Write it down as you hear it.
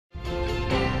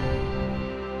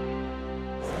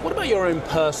What about your own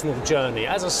personal journey?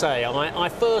 As I say, I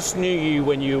first knew you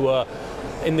when you were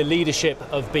in the leadership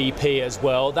of BP as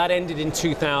well. That ended in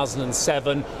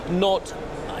 2007, not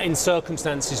in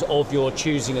circumstances of your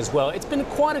choosing as well. It's been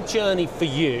quite a journey for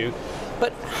you,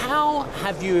 but how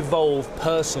have you evolved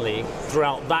personally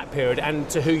throughout that period and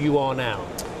to who you are now?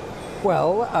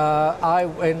 Well,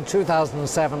 in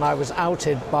 2007 I was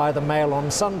outed by the Mail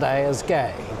on Sunday as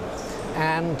gay,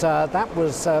 and that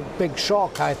was a big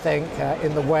shock, I think,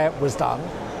 in the way it was done,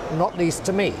 not least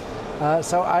to me.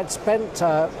 So I'd spent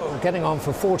getting on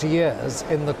for 40 years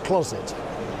in the closet,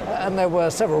 and there were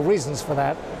several reasons for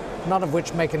that, none of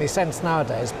which make any sense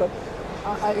nowadays. But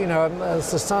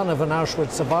as the son of an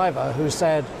Auschwitz survivor who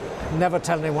said, never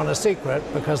tell anyone a secret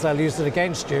because they'll use it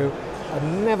against you,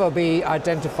 and never be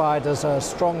identified as a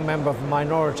strong member of a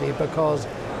minority, because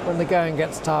when the going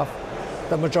gets tough,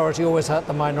 the majority always hurt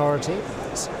the minority.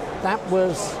 That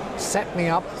set me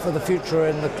up for the future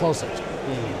in the closet.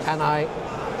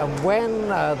 And when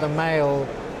the Mail,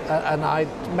 and I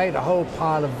made a whole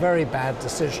pile of very bad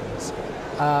decisions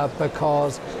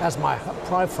because as my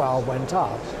profile went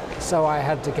up, so I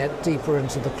had to get deeper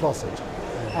into the closet.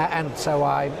 And so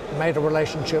I made a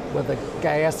relationship with a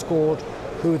gay escort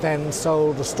who then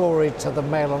sold a story to the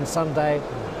Mail on Sunday.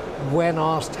 When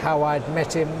asked how I'd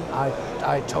met him,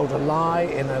 I told a lie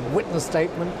in a witness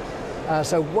statement.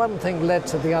 So one thing led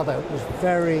to the other. It was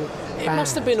very bad. It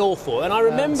must have been awful, and I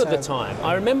remember the time.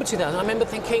 I remember 2000. I remember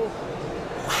thinking,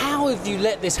 how have you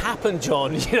let this happen,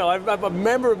 John? You know, I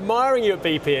remember admiring you at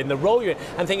BP and the role you're in,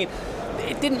 and thinking,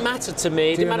 it didn't matter to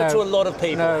me. It didn't matter to a lot of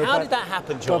people. No, how did that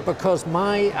happen, John? But because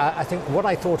I think what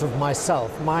I thought of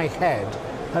myself, my head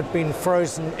had been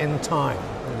frozen in time,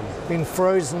 been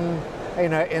frozen,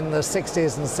 in the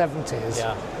 60s and 70s,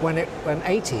 when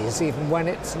 80s even, when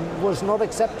it was not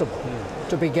acceptable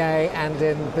to be gay and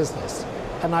in business.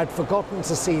 And I'd forgotten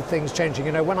to see things changing.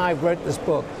 You know, when I wrote this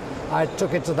book, I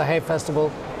took it to the Hay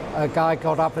Festival. A guy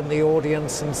got up in the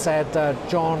audience and said,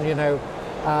 John,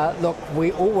 look,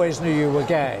 we always knew you were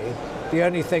gay. The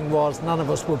only thing was none of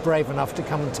us were brave enough to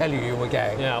come and tell you were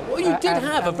gay. Yeah, well, you did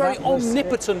have a very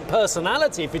omnipotent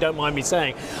personality, if you don't mind me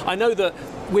saying. I know that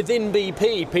within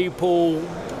BP, people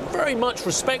very much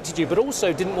respected you, but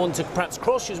also didn't want to perhaps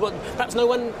cross you. Perhaps no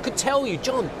one could tell you,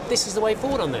 John, this is the way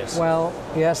forward on this. Well,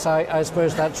 yes, I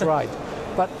suppose that's right.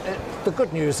 But the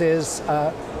good news is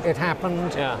it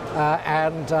happened,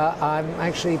 and I'm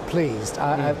actually pleased.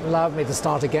 It allowed me to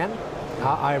start again.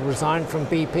 I resigned from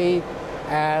BP,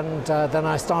 and then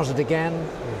I started again,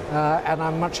 and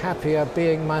I'm much happier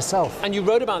being myself. And you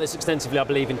wrote about this extensively, I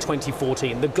believe, in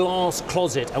 2014, the glass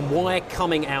closet and why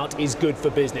coming out is good for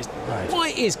business. Right. Why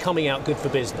is coming out good for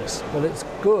business? Well, it's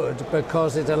good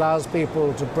because it allows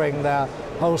people to bring their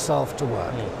whole self to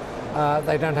work.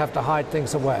 They don't have to hide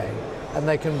things away, and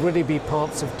they can really be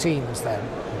parts of teams then.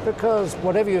 Because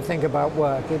whatever you think about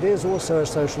work, it is also a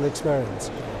social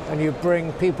experience, and you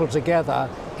bring people together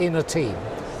in a team.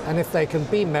 And if they can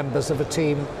be members of a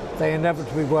team, they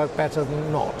inevitably work better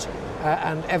than not.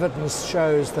 And evidence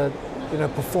shows that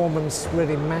performance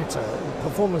really matters.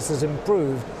 Performance is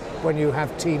improved when you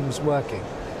have teams working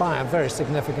by a very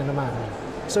significant amount.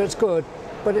 So it's good,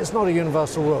 but it's not a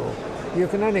universal rule. You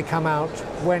can only come out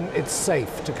when it's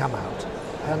safe to come out.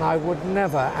 And I would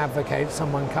never advocate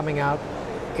someone coming out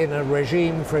in a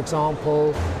regime, for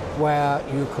example, where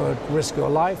you could risk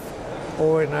your life,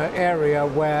 or in an area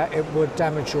where it would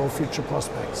damage your future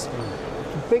prospects.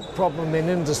 The big problem in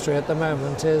industry at the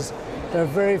moment is there are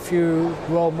very few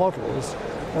role models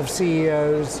of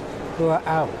CEOs who are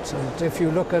out. And if you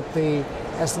look at the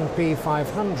S&P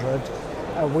 500,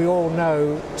 we all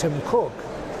know Tim Cook,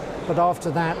 but after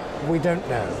that we don't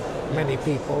know many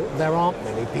people. There aren't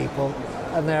many people,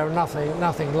 and they're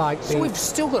nothing like the. So we've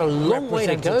still got a long way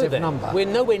to go then. Number. We're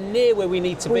nowhere near where we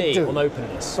need to be on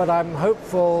openness. But I'm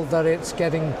hopeful that it's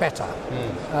getting better.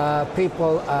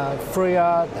 People are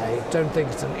freer, they don't think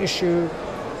it's an issue,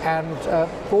 and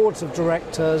boards of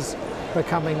directors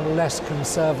becoming less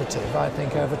conservative, I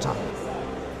think, over time.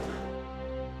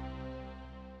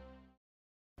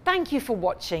 Thank you for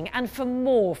watching, and for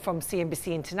more from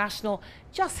CNBC International,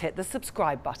 just hit the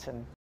subscribe button.